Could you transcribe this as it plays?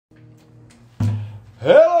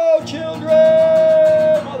Hello,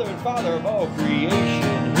 children! Mother and Father of all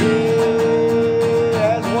creation, here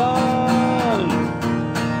as one.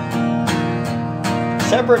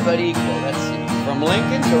 Separate but equal. Let's see. From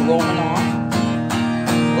Lincoln to Romanov.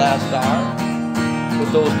 Last hour.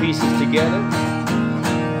 Put those pieces together.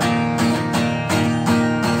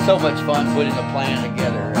 So much fun putting a plan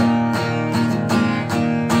together.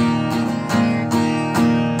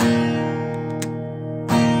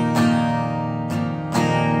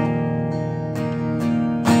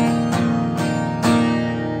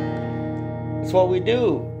 That's what we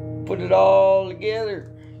do. Put it all together.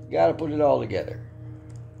 You gotta put it all together.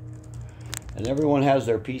 And everyone has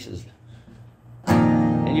their pieces.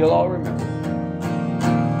 And you'll all remember.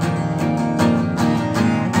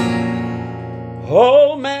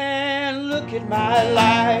 Oh man, look at my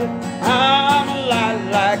life. I'm a lot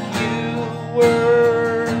like you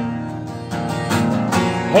were.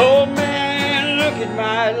 Oh man, look at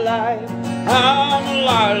my life. I'm a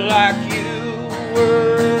lot like you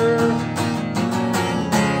were.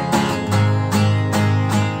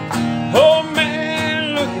 Oh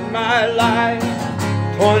man, look at my life.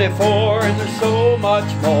 24 and there's so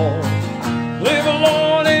much more. Live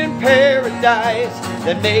alone in paradise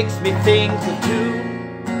that makes me think of two.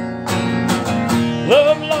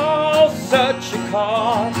 Love lost such a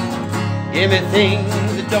cost. Give me things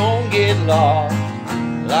that don't get lost,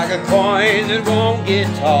 like a coin that won't get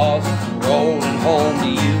tossed, rolling home to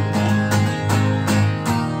you.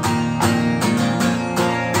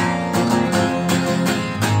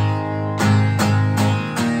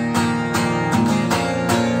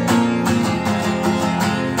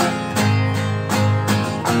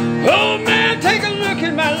 Oh man, take a look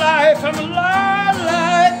at my life. I'm a lot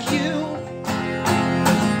like you.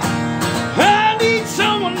 I need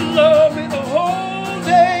someone to love me the whole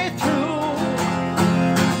day through.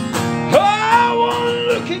 Oh, I want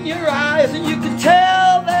to look in your eyes and you can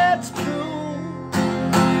tell that's true.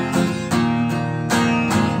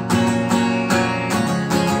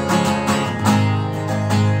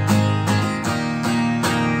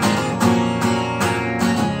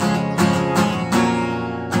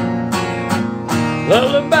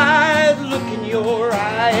 Lullabies, look in your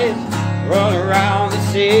eyes, run around the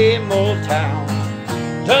same old town.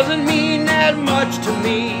 Doesn't mean that much to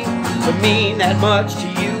me, but mean that much to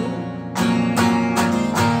you.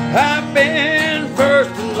 I've been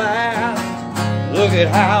first and last, look at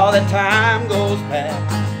how the time goes past.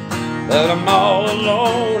 But I'm all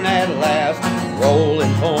alone at last,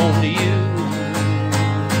 rolling home to you.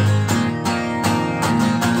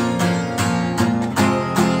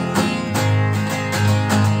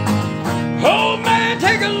 Oh man,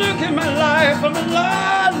 take a look at my life. I'm a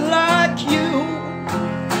lot like you.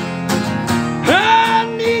 I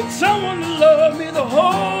need someone to love me the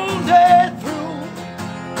whole day through.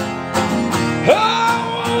 Oh, I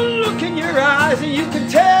want to look in your eyes and you can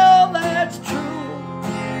tell that's true.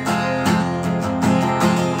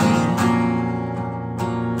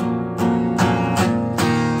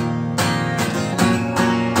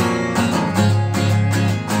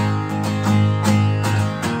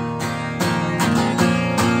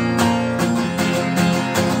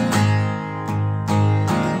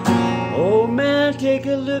 Oh man, take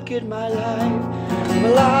a look at my life. I'm a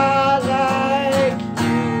lot like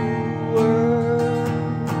you were.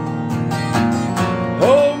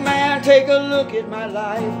 Oh man, take a look at my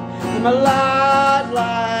life. I'm a lot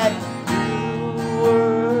like you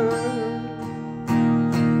were.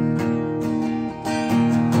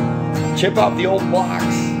 Chip off the old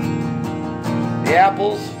blocks. The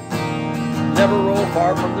apples never roll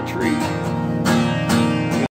far from the tree.